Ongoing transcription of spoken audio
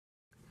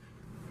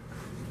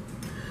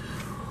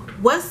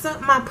What's up,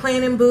 my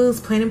planning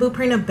boos? Planning boo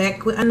printer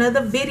back with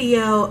another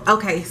video.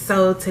 Okay,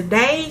 so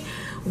today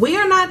we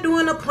are not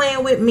doing a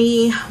plan with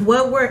me.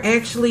 What we're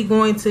actually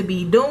going to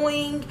be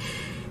doing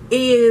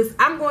is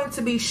I'm going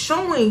to be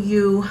showing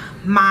you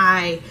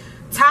my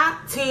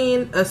top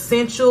 10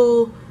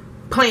 essential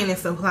planning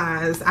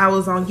supplies. I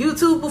was on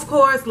YouTube, of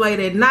course, late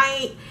at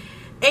night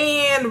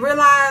and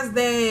realized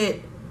that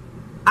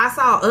I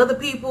saw other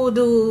people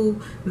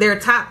do their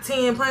top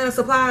 10 planning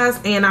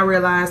supplies and I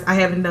realized I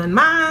haven't done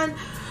mine.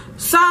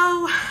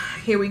 So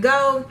here we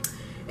go.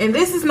 And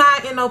this is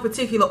not in no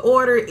particular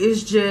order,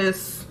 it's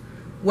just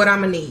what I'm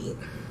gonna need.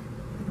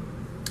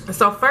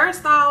 So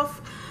first off,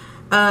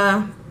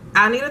 I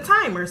need a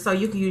timer. So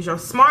you can use your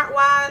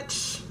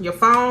smartwatch, your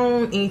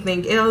phone,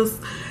 anything else.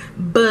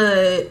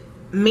 But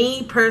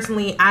me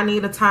personally, I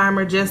need a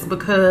timer just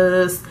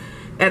because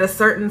at a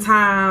certain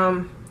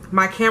time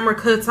my camera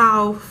cuts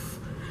off.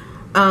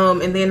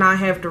 And then I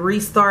have to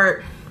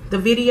restart the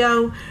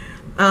video.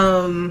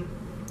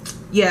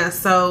 Yeah,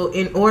 so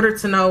in order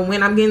to know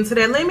when I'm getting to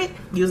that limit,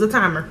 use a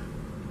timer.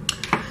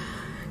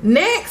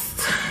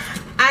 Next,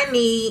 I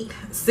need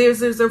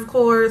scissors, of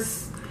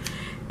course,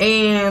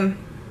 and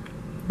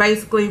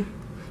basically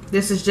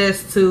this is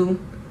just to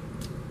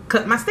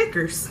cut my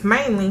stickers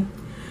mainly,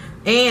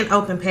 and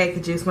open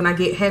packages when I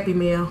get Happy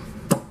Meal.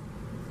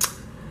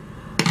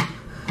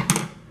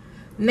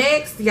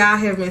 Next, y'all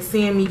have been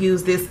seeing me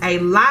use this a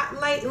lot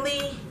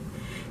lately,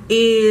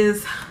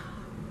 is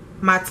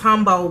my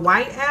Tombow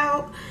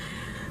Whiteout.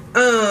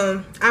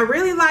 I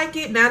really like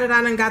it now that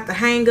I done got the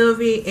hang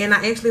of it, and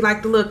I actually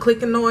like the little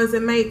clicking noise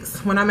it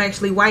makes when I'm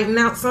actually whiting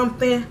out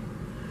something.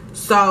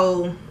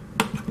 So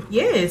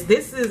yes,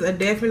 this is a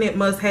definite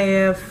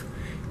must-have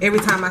every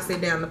time I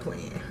sit down to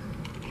plan.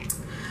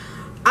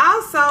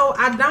 Also,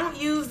 I don't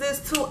use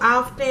this too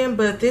often,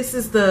 but this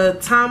is the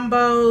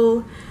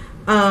Tombow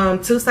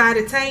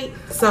two-sided tape.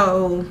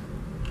 So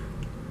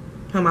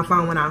my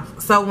phone went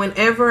off. So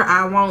whenever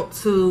I want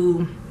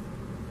to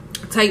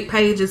tape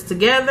pages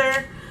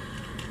together,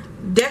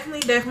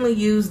 definitely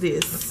use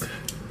this.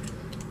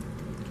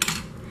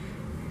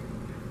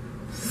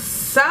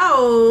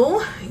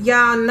 So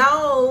y'all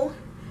know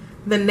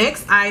the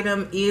next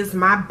item is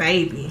my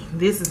baby.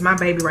 This is my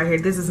baby right here.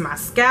 This is my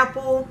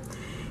scalpel.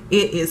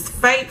 It is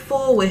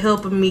faithful with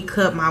helping me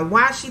cut my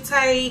washi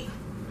tape.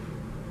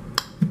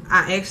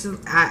 I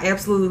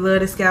absolutely love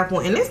this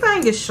scalpel, and this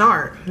thing is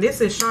sharp. This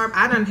is sharp.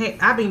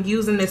 I've been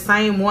using the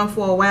same one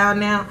for a while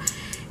now,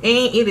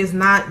 and it is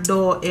not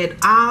dull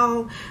at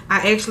all.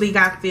 I actually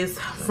got this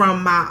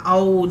from my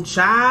old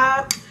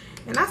job,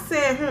 and I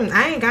said,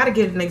 I ain't gotta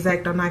get an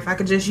X-Acto knife. I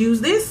could just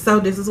use this,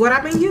 so this is what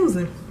I've been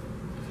using.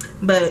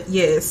 But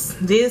yes,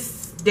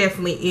 this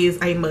definitely is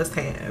a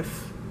must-have.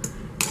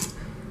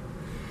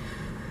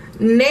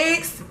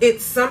 Next,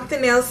 it's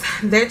something else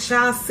that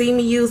y'all see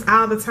me use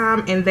all the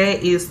time, and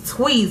that is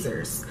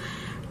tweezers.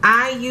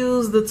 I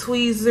use the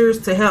tweezers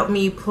to help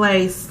me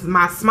place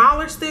my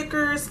smaller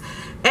stickers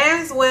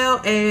as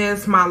well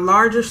as my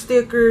larger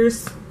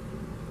stickers.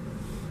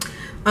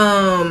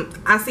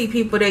 I see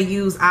people that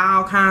use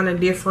all kind of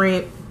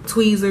different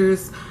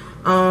tweezers.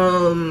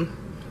 Some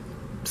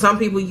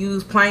people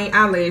use plain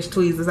eyelash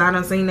tweezers. I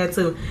done seen that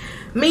too.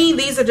 Me,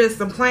 these are just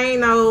some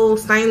plain old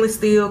stainless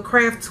steel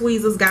craft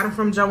tweezers. Got them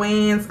from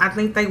Joann's. I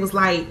think they was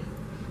like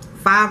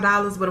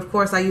 $5, but of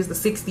course I used the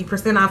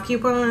 60% off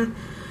coupon.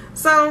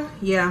 So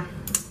yeah,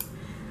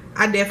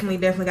 I definitely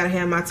gotta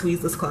have my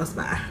tweezers close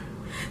by.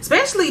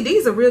 Especially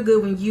these are real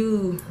good when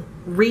you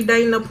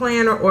redating a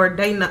planner or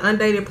dating an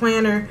undated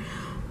planner,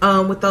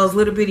 with those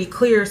little bitty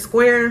clear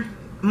square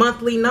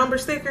monthly number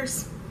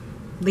stickers.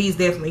 These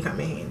definitely come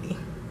in handy.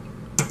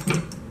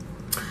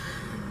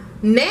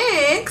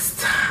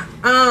 Next,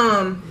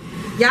 y'all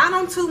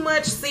don't too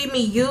much see me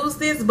use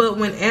this, but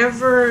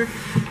whenever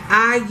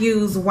I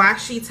use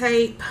washi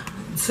tape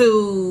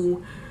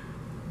to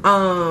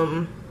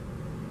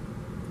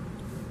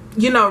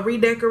you know,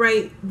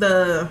 redecorate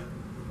the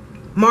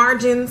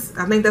margins,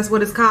 I think that's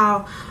what it's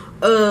called,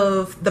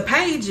 of the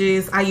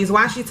pages, I use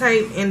washi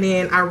tape, and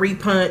then I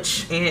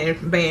repunch,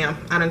 and bam,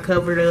 I done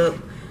covered up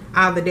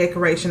all the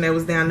decoration that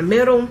was down the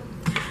middle.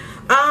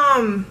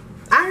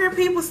 I hear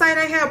people say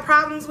they have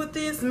problems with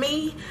this.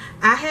 Me,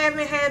 I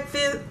haven't had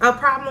a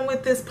problem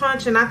with this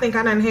punch, and I think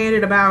I done had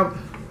it about,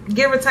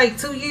 give or take,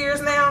 2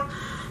 years now.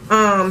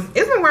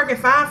 It's been working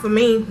fine for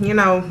me, you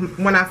know,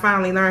 when I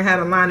finally learned how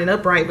to line it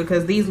up right,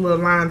 because these little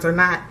lines are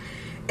not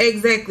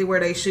exactly where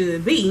they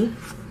should be,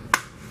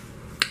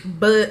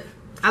 but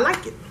I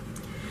like it.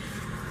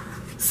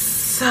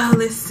 So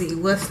let's see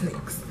what's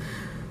next.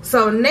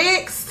 So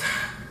next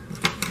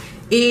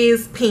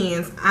is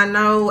pens. I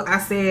know I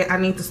said I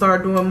need to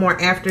start doing more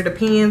after the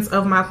pens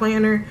of my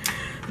planner,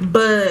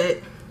 but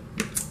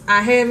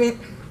I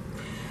haven't.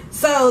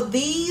 So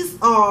these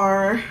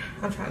are,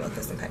 I'm trying to look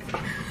at some paper.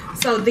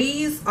 So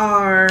these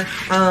are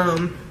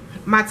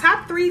my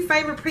top 3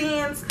 favorite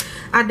pens.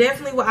 I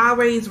definitely will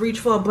always reach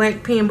for a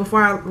black pen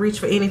before I reach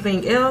for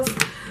anything else,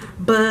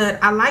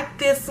 but I like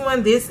this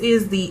one. This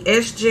is the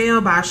S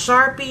Gel by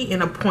Sharpie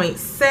in a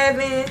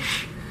 0.7.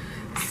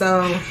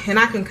 So, and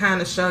I can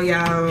kind of show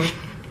y'all,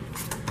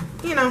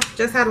 you know,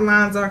 just how the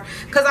lines are,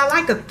 because I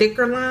like a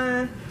thicker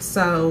line.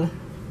 So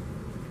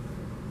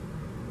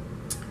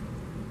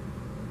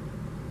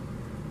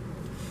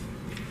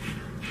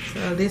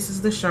this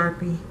is the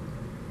Sharpie.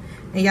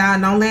 And y'all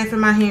don't laugh at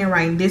my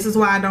handwriting. This is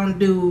why I don't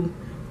do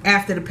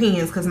after the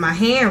pens, because my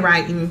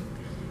handwriting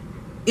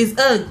is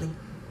ugly.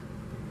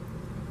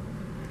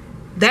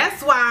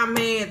 That's why I'm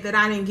mad that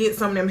I didn't get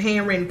some of them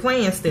handwritten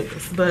plan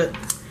stickers. But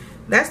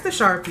that's the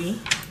Sharpie.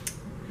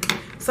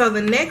 So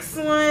the next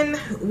one,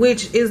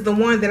 which is the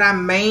one that I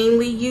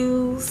mainly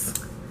use,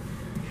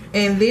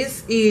 and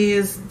this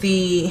is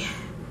the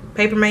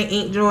Paper Mate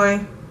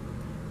Inkjoy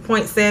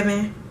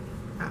 0.7.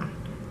 Oh,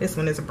 this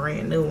one is a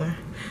brand new one.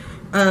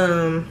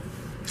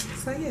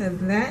 So yeah,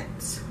 that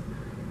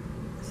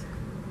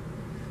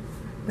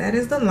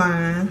is the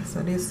line.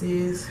 So this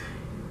is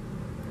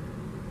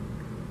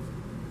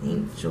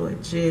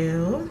Inkjoy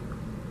gel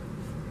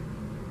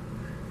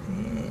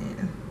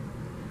and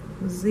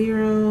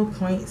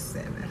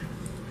 0.7.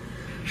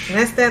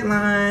 That's that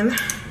line.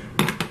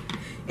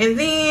 And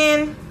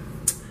then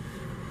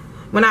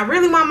when I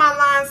really want my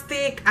line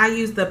stick, I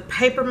use the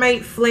Paper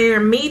Mate Flare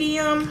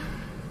Medium.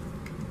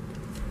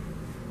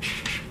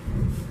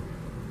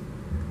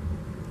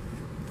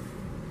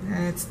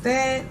 That's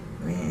that.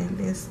 And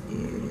this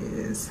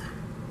is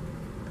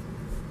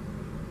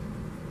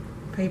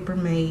Paper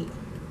Mate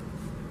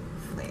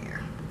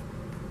Flare.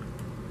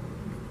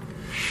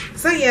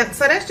 So yeah,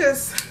 so that's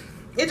just,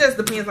 it just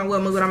depends on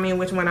what mood I'm in,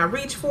 which one I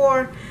reach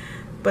for.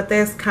 But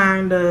that's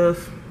kind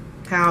of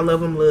how all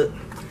of them look.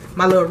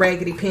 My little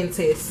raggedy pen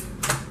test.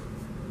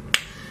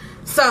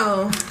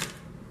 So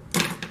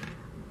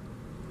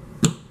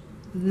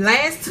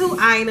last two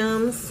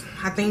items,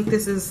 I think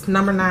this is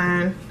number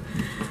 9.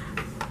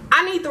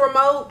 I need the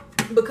remote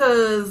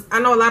because I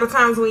know a lot of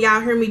times when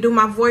y'all hear me do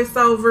my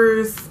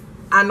voiceovers,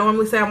 I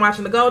normally say I'm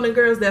watching the Golden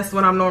Girls. That's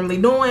what I'm normally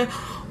doing.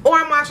 Or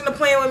I'm watching the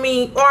Playing With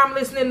Me, or I'm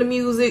listening to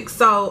music.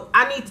 So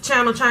I need the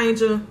channel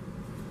changer.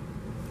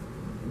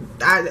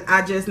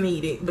 I just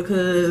need it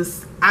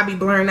because I be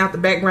blurring out the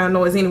background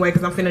noise anyway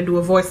because I'm finna do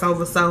a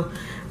voiceover. So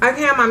I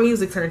can have my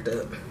music turned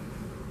up.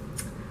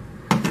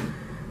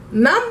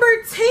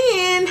 Number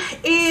 10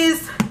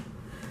 is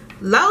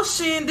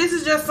lotion. This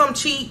is just some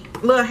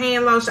cheap little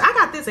hand lotion. I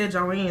got this at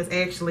Joann's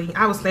actually.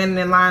 I was standing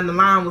in line. The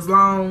line was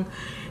long.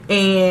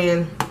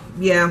 And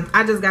yeah,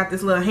 I just got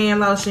this little hand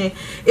lotion.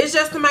 It's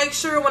just to make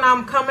sure when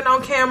I'm coming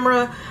on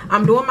camera,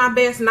 I'm doing my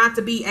best not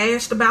to be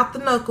ashed about the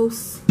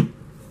knuckles.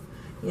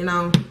 You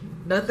know,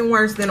 nothing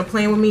worse than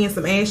Playing With Me and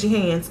some ashy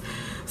hands.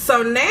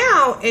 So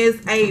now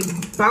as a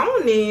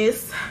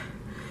bonus,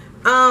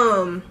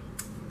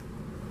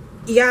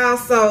 y'all,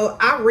 so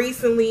I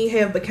recently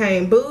have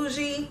became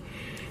bougie.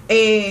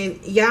 And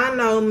y'all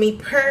know me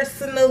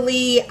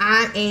personally,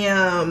 I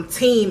am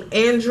team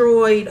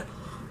Android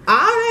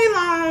all day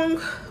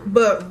long.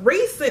 But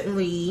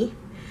recently,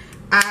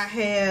 I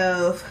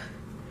have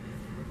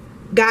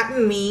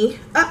gotten me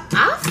an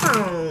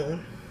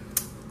iPhone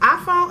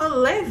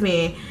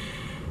 11.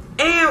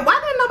 And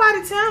why didn't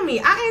nobody tell me?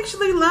 I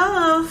actually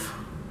love,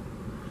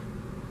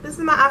 this is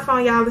my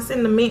iPhone, y'all. It's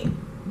in the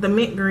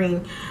mint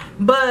green.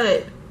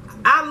 But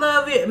I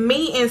love it.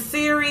 Me and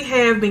Siri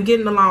have been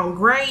getting along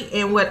great.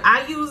 And what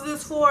I use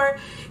this for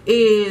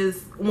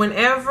is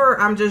whenever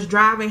I'm just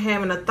driving,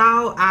 having a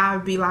thought, I'll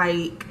be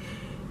like,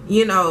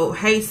 you know,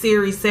 hey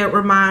Siri, set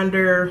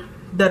reminder,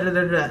 da da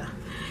da da.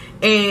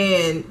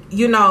 And,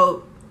 you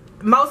know,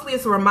 mostly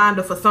it's a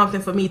reminder for something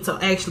for me to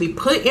actually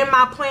put in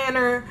my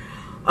planner.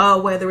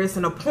 Whether it's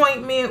an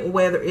appointment,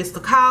 whether it's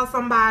to call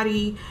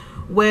somebody,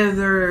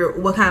 whether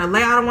what kind of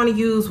layout I want to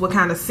use, what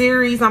kind of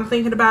series I'm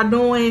thinking about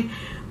doing,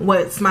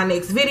 what's my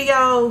next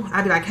video.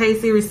 I'd be like, hey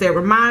Siri, set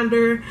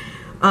reminder.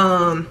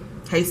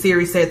 Hey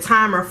Siri, set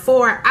timer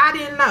for. I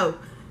didn't know.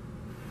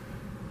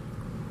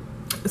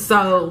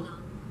 So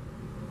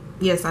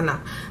yes, I know.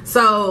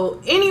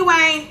 So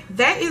anyway,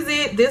 that is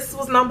it. This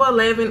was number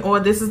 11, or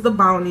this is the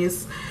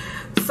bonus.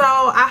 So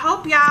I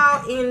hope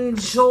y'all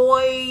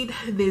enjoyed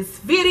this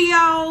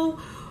video.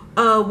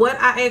 What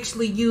I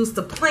actually use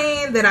to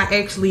plan, that I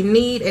actually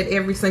need at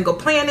every single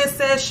planning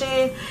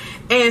session.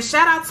 And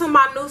shout out to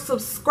my new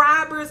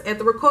subscribers. At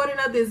the recording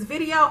of this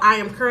video, I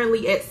am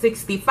currently at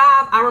 65.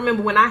 I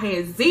remember when I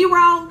had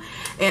 0,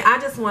 and I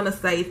just want to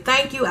say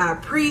thank you. I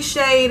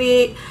appreciate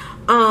it.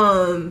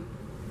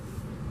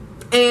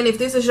 And if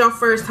this is your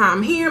first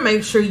time here,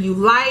 make sure you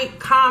like,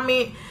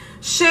 comment,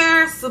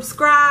 share,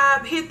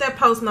 subscribe, hit that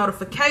post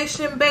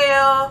notification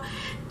bell,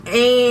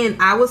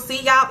 and I will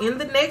see y'all in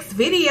the next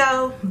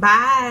video.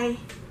 Bye.